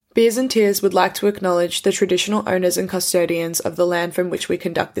Beers and Tears would like to acknowledge the traditional owners and custodians of the land from which we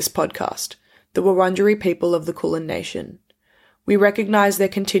conduct this podcast, the Wurundjeri people of the Kulin Nation. We recognise their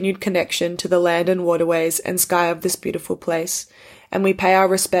continued connection to the land and waterways and sky of this beautiful place, and we pay our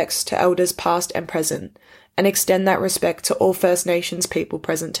respects to elders past and present, and extend that respect to all First Nations people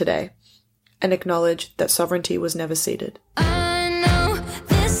present today, and acknowledge that sovereignty was never ceded. I know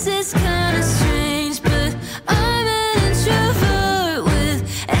this is kinda strange, but I'm an introvert with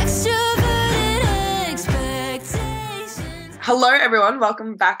extroverted expectations. Hello everyone,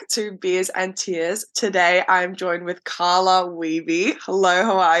 welcome back to Beers and Tears. Today I'm joined with Carla Wiebe. Hello,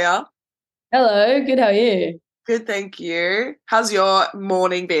 how are ya? Hello, good, how are you? Good, thank you. How's your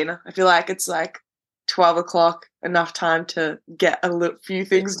morning been? I feel like it's like 12 o'clock, enough time to get a few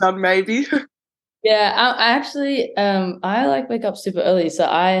things done maybe. Yeah, I actually, I like wake up super early, so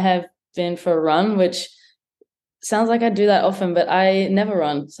I have been for a run, which sounds like I do that often, but I never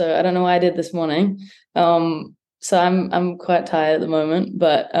run, so I don't know why I did this morning. So I'm quite tired at the moment,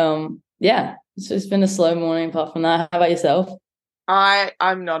 but yeah, it's been a slow morning apart from that. How about yourself?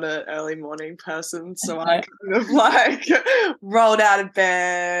 I'm not an early morning person, so I kind of like rolled out of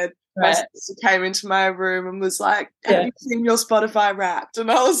bed. My sister came into my room and was like, have you seen your Spotify Wrapped?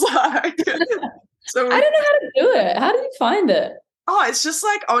 And I was like, so I don't know how to do it. How do you find it? Oh, it's just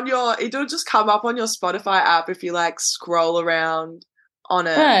like it'll just come up on your Spotify app if you like scroll around on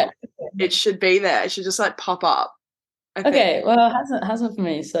it. Right. It should be there. It should just like pop up. Okay, well, it hasn't for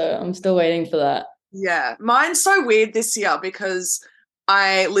me, so I'm still waiting for that. Yeah, mine's so weird this year because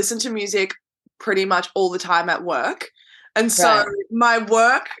I listen to music pretty much all the time at work. And so my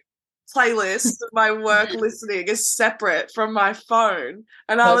work playlist, my work listening is separate from my phone.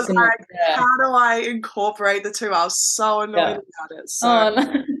 And I was like, how do I incorporate the two? I was so annoyed about it. So,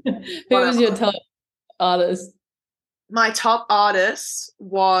 no. Who was your top artist? My top artist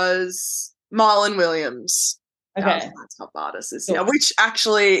was Marlon Williams. Okay. That was my top artist this year, which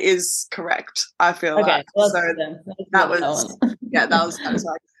actually is correct, I feel like. Well, so that was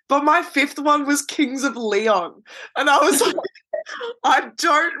satisfying. But my fifth one was Kings of Leon. And I was like, I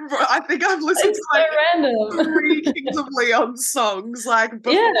think I've listened to like 3 Kings of Leon songs like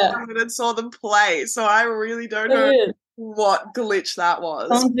before I even saw them play. So I really don't know what glitch that was.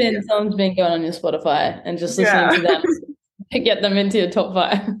 Someone's been going on your Spotify and just listening to them to get them into your top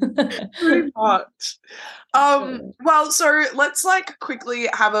 5. Pretty much. Well, so let's like quickly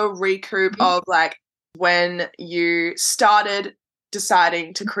have a recoup of like when you started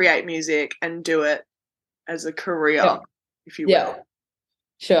deciding to create music and do it as a career, if you will. Yeah,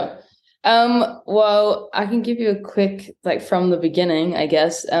 sure. Well, I can give you a quick, like from the beginning, I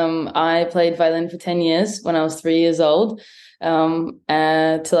guess. I played violin for 10 years when I was 3 years old, till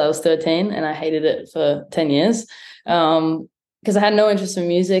I was 13, and I hated it for 10 years. Because I had no interest in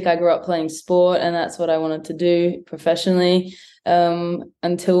music. I grew up playing sport, and that's what I wanted to do professionally,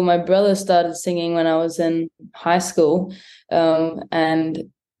 until my brother started singing when I was in high school. And,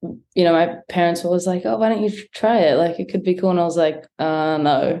 you know, my parents were always like, oh, why don't you try it? Like, it could be cool. And I was like,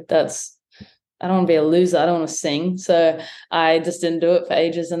 no, I don't want to be a loser. I don't want to sing. So I just didn't do it for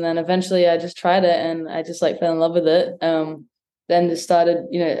ages. And then eventually I just tried it, and I just like fell in love with it. Then just started,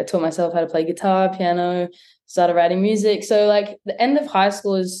 you know, I taught myself how to play guitar, piano, started writing music. So like the end of high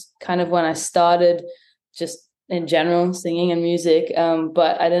school is kind of when I started just in general singing and music.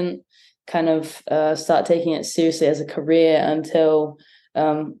 But I didn't kind of start taking it seriously as a career until,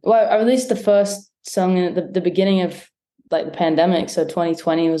 I released the first song at the beginning of like the pandemic. So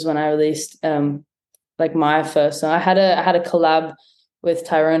 2020 was when I released like my first song. I had a collab with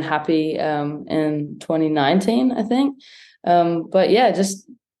Tyrone Happy in 2019, I think. But yeah, just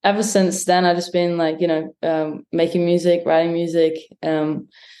ever since then, I've just been like, you know, making music, writing music, and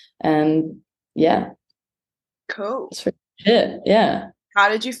yeah. Cool. That's pretty it. Yeah. How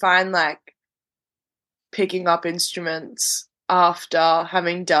did you find like picking up instruments after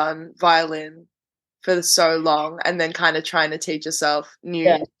having done violin for so long and then kind of trying to teach yourself new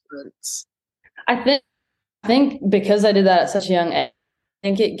instruments? I think because I did that at such a young age, I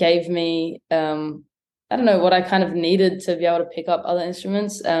think it gave me I don't know what I kind of needed to be able to pick up other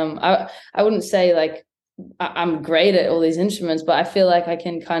instruments. I wouldn't say like I'm great at all these instruments, but I feel like I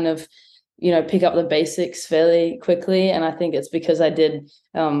can kind of, you know, pick up the basics fairly quickly. And I think it's because I did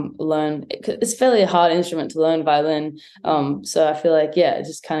learn. It's fairly a hard instrument to learn, violin. So I feel like, it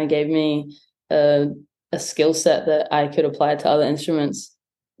just kind of gave me a skill set that I could apply to other instruments.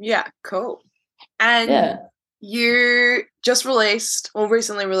 Yeah, cool. And you just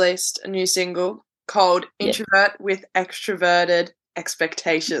recently released a new single called Introvert with Extroverted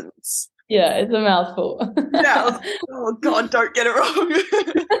Expectations. Yeah, it's a mouthful. Oh God, don't get it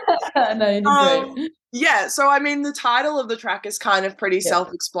wrong. No, you did great. Yeah, so I mean the title of the track is kind of pretty Yeah.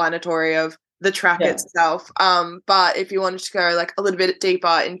 self-explanatory of the track Yeah. itself. But if you wanted to go like a little bit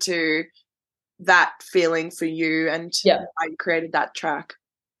deeper into that feeling for you and Yeah. how you created that track.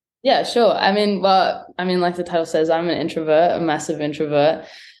 Yeah, sure. I mean, like the title says, I'm an introvert, a massive introvert.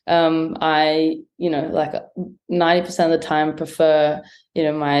 I, like 90% of the time prefer,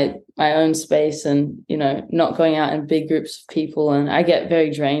 my own space and, not going out in big groups of people, and I get very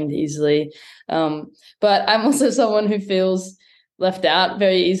drained easily. But I'm also someone who feels left out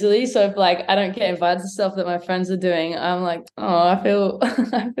very easily. So if like I don't get invited to stuff that my friends are doing, I'm like, oh, I feel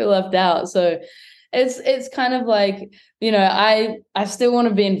I feel left out. So it's kind of like, I still want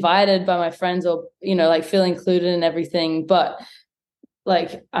to be invited by my friends or, like feel included in everything, but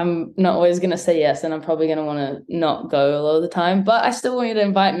like I'm not always going to say yes, and I'm probably going to want to not go a lot of the time, but I still want you to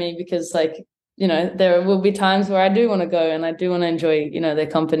invite me because like, there will be times where I do want to go and I do want to enjoy, their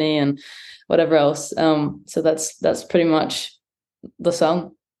company and whatever else. So that's pretty much the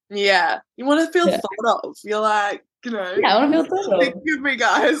song. Yeah. You want to feel Yeah. thought of. You're like, Yeah, I want to feel thought of. think of me,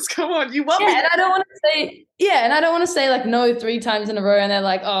 guys. Come on, you want me. And I don't want to say like no 3 times in a row and they're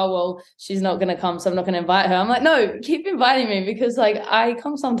like, oh well, she's not gonna come, so I'm not gonna invite her. I'm like, no, keep inviting me because like I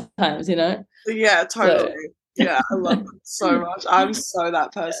come sometimes, Yeah, totally. So. Yeah, I love it so much. I'm so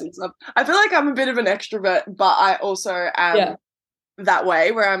that person. So I feel like I'm a bit of an extrovert, but I also am that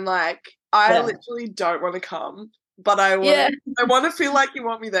way where I'm like, I literally don't want to come, but I want to feel like you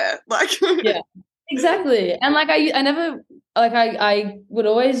want me there. Like Exactly. And like I never like I would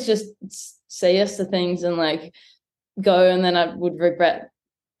always just say yes to things and like go, and then I would regret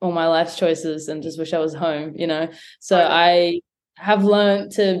all my life's choices and just wish I was home, So I have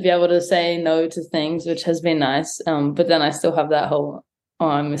learned to be able to say no to things, which has been nice. But then I still have that whole, oh,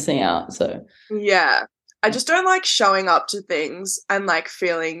 I'm missing out. So yeah. I just don't like showing up to things and like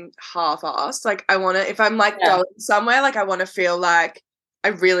feeling half-assed. Like I want to, if I'm like going somewhere, like I want to feel like I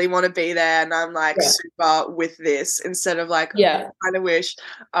really want to be there and I'm like super with this instead of like, I kind of wish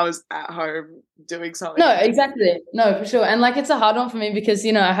I was at home doing something. No, exactly. No, for sure. And like, it's a hard one for me because,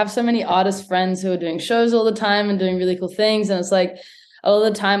 I have so many artist friends who are doing shows all the time and doing really cool things. And it's like all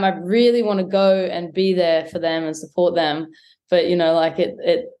the time I really want to go and be there for them and support them. But, like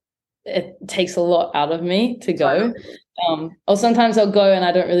it takes a lot out of me to go. Or sometimes I'll go and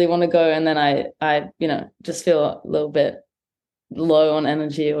I don't really want to go. And then I just feel a little bit low on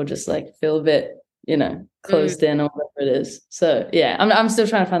energy or just like feel a bit, closed in or whatever it is. So yeah, I'm still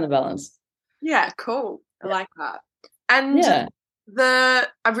trying to find the balance. Yeah, cool. I like that. And I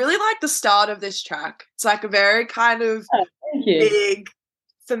really like the start of this track. It's like a very kind of big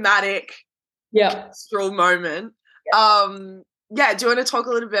thematic pastoral moment. Yeah, do you want to talk a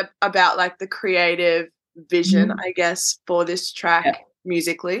little bit about like the creative vision, I guess, for this track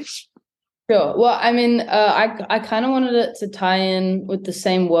musically? Sure. Well, I mean, I kind of wanted it to tie in with the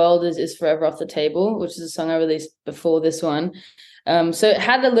same world as Is Forever Off the Table, which is a song I released before this one. So it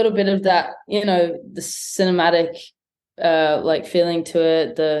had a little bit of that, the cinematic like feeling to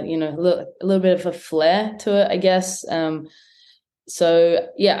it, the, a little bit of a flair to it, I guess. So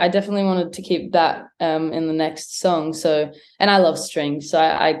yeah, I definitely wanted to keep that in the next song. So, and I love strings, so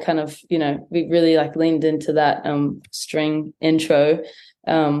I kind of, we really like leaned into that string intro,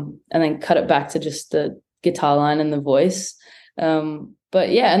 and then cut it back to just the guitar line and the voice. But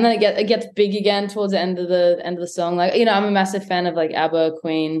yeah, and then it gets big again towards the end of the song. Like, I'm a massive fan of like ABBA,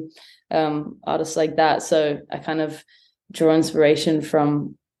 Queen, artists like that. So I kind of draw inspiration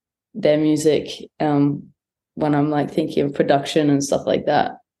from their music when I'm like thinking of production and stuff like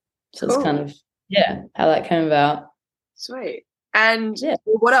that. So it's kind of how that came about. Sweet. And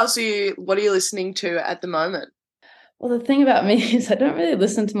what else what are you listening to at the moment? Well, the thing about me is I don't really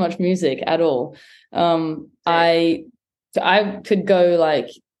listen to much music at all. I could go like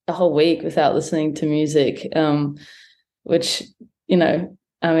a whole week without listening to music, which, I mean,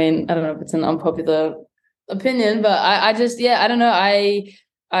 I don't know if it's an unpopular opinion, but I just, I don't know. I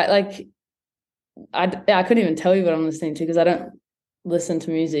couldn't even tell you what I'm listening to because I don't listen to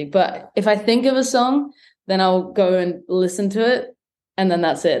music. But if I think of a song, then I'll go and listen to it, and then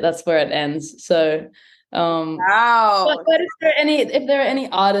that's it. That's where it ends. So, wow. But if there are any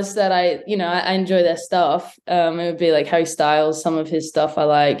artists that I enjoy their stuff, it would be like Harry Styles. Some of his stuff I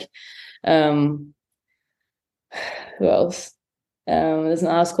like. Who else? There's an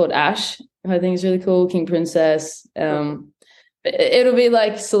artist called Ash, who I think is really cool. King Princess. It'll be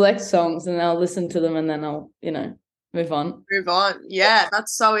like select songs, and I'll listen to them, and then I'll move on. Yeah,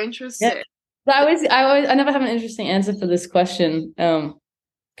 that's so interesting. Yeah. But I never have an interesting answer for this question,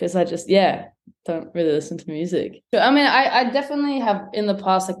 because I just don't really listen to music. I mean, I definitely have in the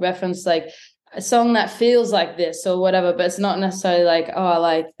past like referenced like a song that feels like this or whatever, but it's not necessarily like, oh, I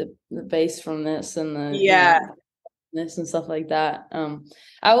like the bass from this and the this and stuff like that.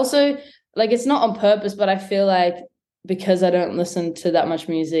 I also like, it's not on purpose, but I feel like because I don't listen to that much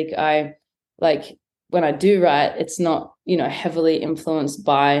music, I like when I do write, it's not, heavily influenced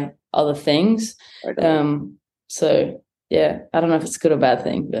by other things. So yeah, I don't know if it's a good or bad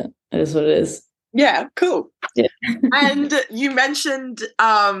thing, but it is what it is. Yeah, cool. Yeah. And you mentioned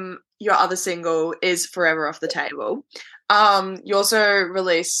your other single is Forever Off the Table. You also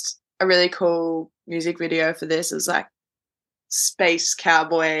released a really cool music video for this. It's like space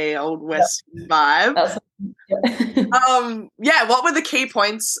cowboy, old west vibe. What were the key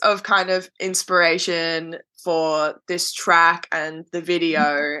points of kind of inspiration for this track and the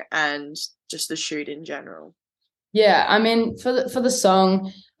video and just the shoot in general? Yeah, I mean, for the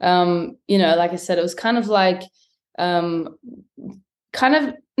song, like I said, it was kind of like, kind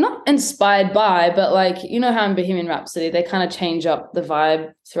of not inspired by, but like, how in Bohemian Rhapsody, they kind of change up the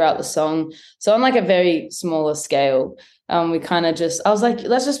vibe throughout the song. So on like a very smaller scale, we kind of I was like,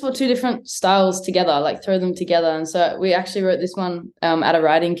 let's just put two different styles together, like throw them together. And so we actually wrote this one at a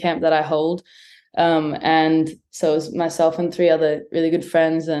writing camp that I hold. And so it was myself and three other really good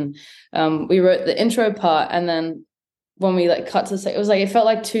friends, and we wrote the intro part, and then when we like cut to it was like it felt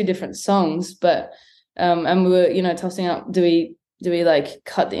like two different songs, but and we were tossing up, do we like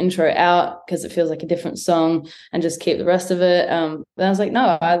cut the intro out because it feels like a different song and just keep the rest of it? Then I was like,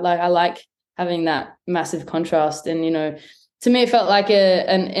 no, I like having that massive contrast, and to me it felt like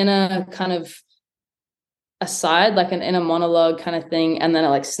an inner kind of aside, like an inner monologue kind of thing, and then it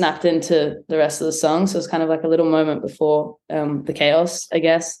like snapped into the rest of the song. So it's kind of like a little moment before the chaos, I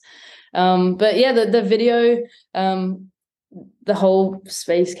guess. But yeah, the video, the whole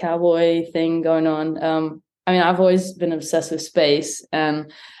space cowboy thing going on. I mean, I've always been obsessed with space,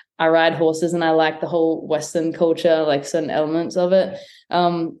 and I ride horses, and I like the whole Western culture, like certain elements of it.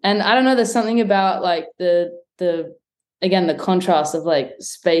 And I don't know, there's something about like the contrast of like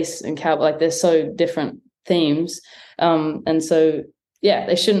space and cowboy, like they're so different themes, and so yeah,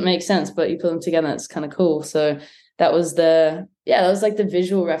 they shouldn't make sense, but you put them together, it's kind of cool. So that was like the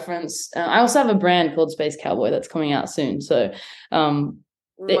visual reference. I also have a brand called Space Cowboy that's coming out soon, so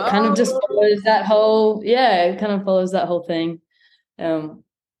it kind of just follows that whole thing.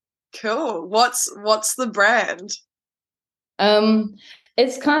 Cool. What's the brand?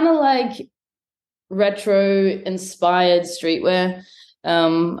 It's kind of like retro inspired streetwear,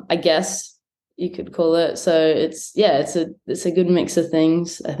 I guess you could call it. So it's a good mix of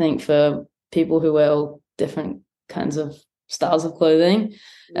things, I think, for people who wear all different kinds of styles of clothing.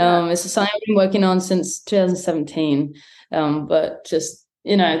 It's something I've been working on since 2017, but just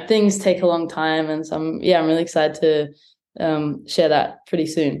things take a long time, and so I'm really excited to share that pretty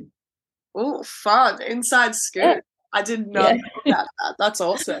soon. Oh, fun. Inside scoop. Yeah. I did not know about that. That's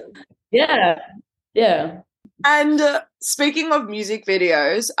awesome. Yeah. And speaking of music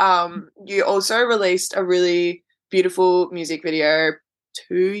videos, you also released a really beautiful music video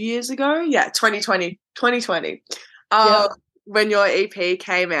 2 years ago. Yeah, 2020. When your EP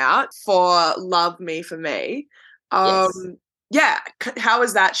came out for Love Me For Me. Yeah, how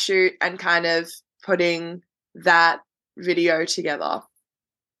was that shoot and kind of putting that video together?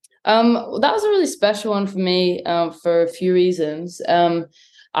 That was a really special one for me for a few reasons.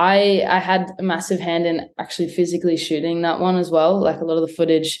 I had a massive hand in actually physically shooting that one as well. Like a lot of the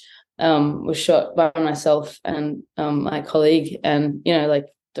footage was shot by myself and my colleague, and like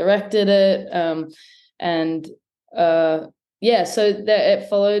directed it. So it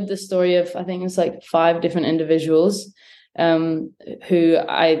followed the story of, I think it's like 5 different individuals who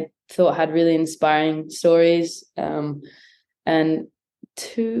I thought had really inspiring stories, and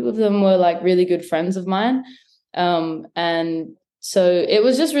 2 of them were like really good friends of mine, and so it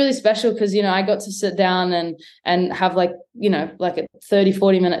was just really special because I got to sit down and have like a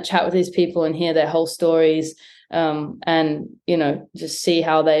 30-40 minute chat with these people and hear their whole stories, and just see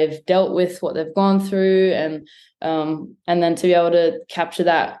how they've dealt with what they've gone through, and then to be able to capture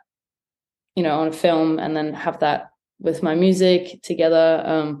that on a film and then have that with my music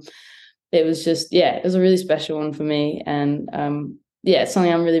together. It was just it was a really special one for me, and it's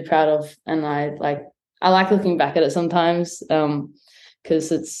something I'm really proud of, and I like looking back at it sometimes,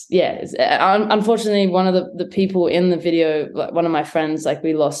 because it's unfortunately one of the people in the video, like one of my friends, like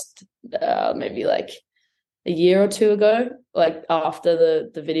we lost maybe like a year or 2 ago, like after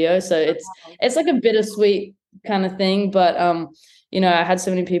the video. So it's like a bittersweet kind of thing, but I had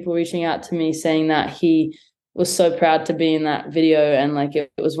so many people reaching out to me saying that he was so proud to be in that video, and like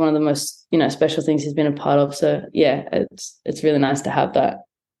it was one of the most, you know, special things he's been a part of. So yeah, it's really nice to have that.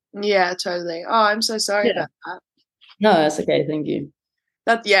 Yeah, totally. Oh, I'm so sorry Yeah. about that. No, that's okay. Thank you.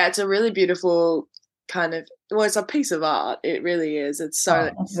 Yeah, it's a really beautiful kind of, well, it's a piece of art. It really is. It's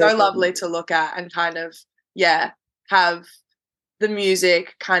so that's so very lovely to look at, and kind of, yeah, have the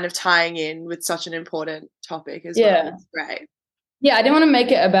music kind of tying in with such an important topic as well. Yeah. It's great. Yeah, I didn't want to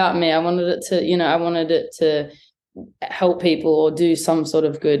make it about me. I wanted it to, you know, I wanted it to help people or do some sort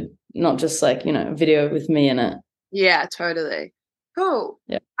of good, not just like, you know, a video with me in it. Yeah, totally. Cool.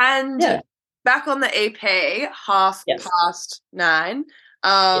 Yeah. And Yeah. back on the EP, Half Yes. Past 9.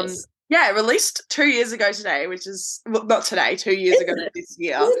 Yes. Yeah, it released 2 years ago today, which is, well, not today, 2 years Is ago it? this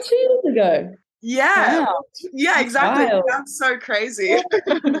year. Was it 2 years ago? Yeah. Wow. Yeah, That's exactly. wild. That's so crazy.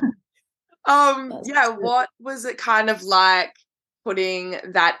 That's Yeah, good. what was it kind of like putting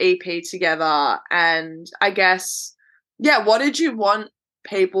that EP together? And I guess, yeah, what did you want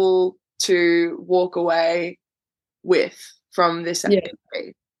people to walk away with from this Yeah.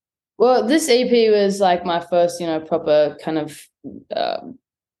 EP? Well, this EP was like my first, you know, proper kind of,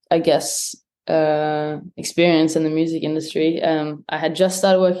 I guess, experience in the music industry. I had just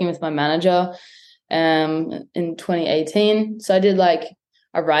started working with my manager in 2018. So I did like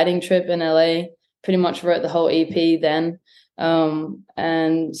a writing trip in LA, pretty much wrote the whole EP then.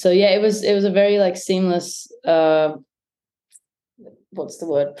 And so, yeah, it was a very like seamless, what's the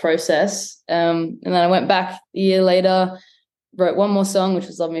word, process. And then I went back a year later, wrote one more song, which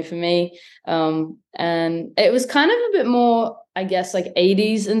was Love Me For Me. And it was kind of a bit more, I guess, like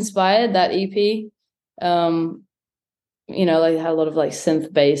 80s inspired, that EP. You know, like had a lot of like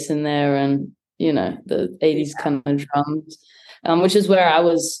synth bass in there, and, you know, the 80s kind of drums, which is where I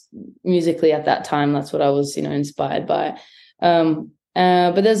was musically at that time. That's what I was, you know, inspired by.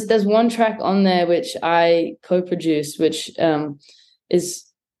 But there's one track on there which I co-produced, which is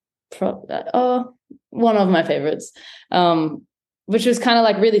one of my favorites, which was kind of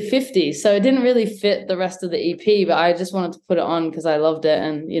like really 50s. So it didn't really fit the rest of the EP, but I just wanted to put it on because I loved it.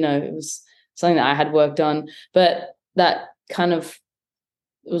 And, you know, it was something that I had worked on. But that kind of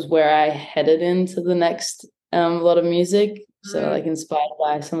was where I headed into the next lot of music. So like inspired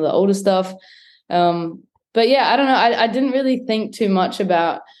by some of the older stuff. But yeah, I don't know. I didn't really think too much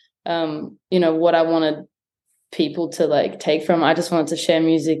about, you know, what I wanted people to like take from. I just wanted to share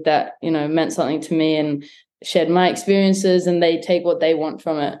music that, you know, meant something to me, and shared my experiences, and they take what they want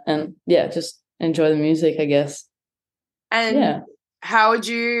from it, and yeah, just enjoy the music, I guess. And Yeah. how would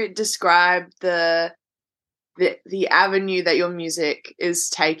you describe the avenue that your music is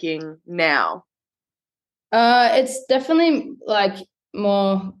taking now? It's definitely like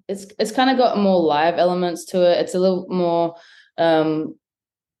more, it's kind of got more live elements to it. It's a little more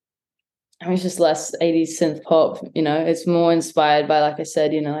I mean, it's just less 80s synth pop, you know. It's more inspired by, like I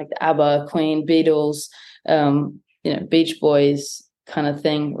said, you know, like the ABBA, Queen, Beatles, you know, Beach Boys kind of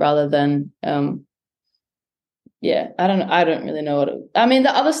thing, rather than yeah, I don't really know I mean,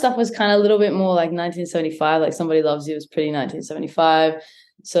 the other stuff was kind of a little bit more like 1975, like Somebody Loves You was pretty 1975.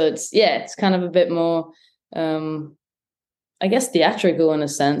 So it's kind of a bit more I guess theatrical in a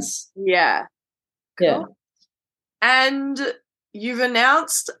sense. Yeah. Cool. Yeah. And you've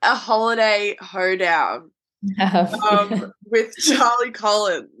announced a holiday hoedown with Charlie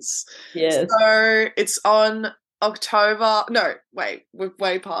Collins. Yes. So it's on October. No, wait, we're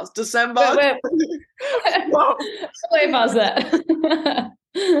way past December. Whoa. Way past that.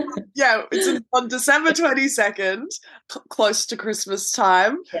 Yeah, it's on December 22nd, close to Christmas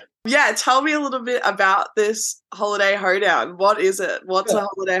time. Yeah, tell me a little bit about this holiday hoedown. What is it? What's a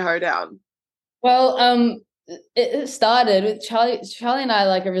holiday hoedown? Well, it started with Charlie. Charlie and I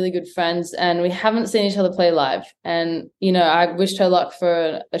like are really good friends, and we haven't seen each other play live. And, you know, I wished her luck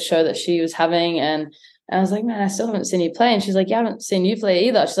for a show that she was having, and I was like, man, I still haven't seen you play. And she's like, yeah, I haven't seen you play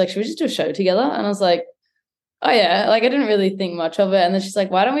either. She's like, should we just do a show together? And I was like, oh yeah, like I didn't really think much of it. And then she's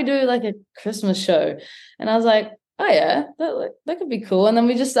like, why don't we do like a Christmas show? And I was like, oh yeah, that could be cool. And then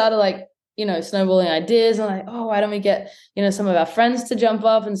we just started like, you know, snowballing ideas, and like, oh, why don't we get, you know, some of our friends to jump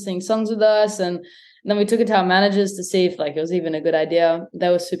up and sing songs with us? And then we took it to our managers to see if like it was even a good idea. They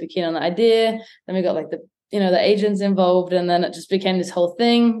were super keen on the idea. Then we got like the, you know, the agents involved, and then it just became this whole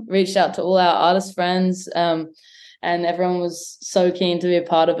thing. Reached out to all our artist friends, and everyone was so keen to be a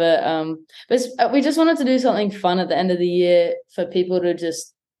part of it. But we just wanted to do something fun at the end of the year for people to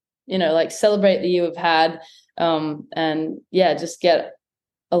just, you know, like celebrate the year we've had, and yeah, just get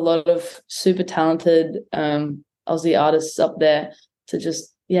a lot of super talented Aussie artists up there to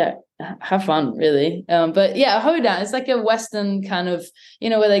just, have fun really. But yeah, hoedown, it's like a Western kind of,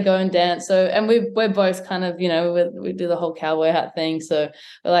 where they go and dance. So, and we're both kind of, we do the whole cowboy hat thing. So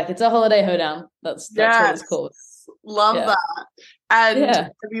we're like, it's a holiday hoedown. That's what it's called. Love that. And Yeah.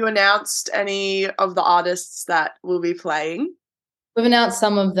 have you announced any of the artists that will be playing? We've announced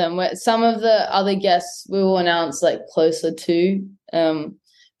some of them. Some of the other guests we will announce like closer to.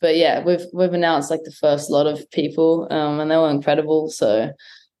 But yeah, we've announced like the first lot of people, and they were incredible. So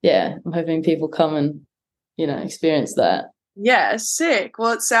yeah, I'm hoping people come and experience that. Yeah, sick.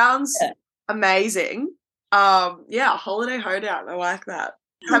 Well, it sounds amazing. Holiday hoedown. I like that.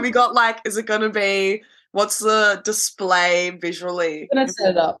 Have you got is it going to be? What's the display visually? We're gonna set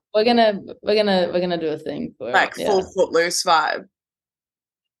it up. We're gonna do a thing for it. Full Footloose vibe.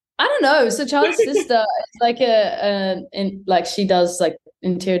 I don't know. So Charlie's sister is like she does like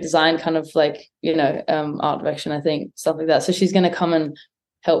interior design, kind of like art direction, I think, stuff like that. So she's gonna come and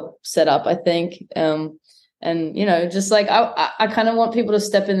help set up, I think. And just like I kind of want people to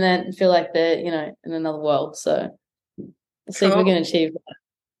step in there and feel like they're in another world. So let's see if we can achieve that.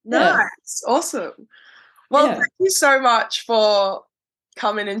 Nice, awesome. Well, thank you so much for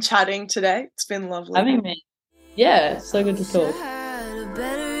coming and chatting today. It's been lovely having me. Yeah, so good to talk. I had a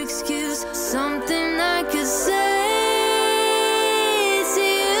better excuse, something I could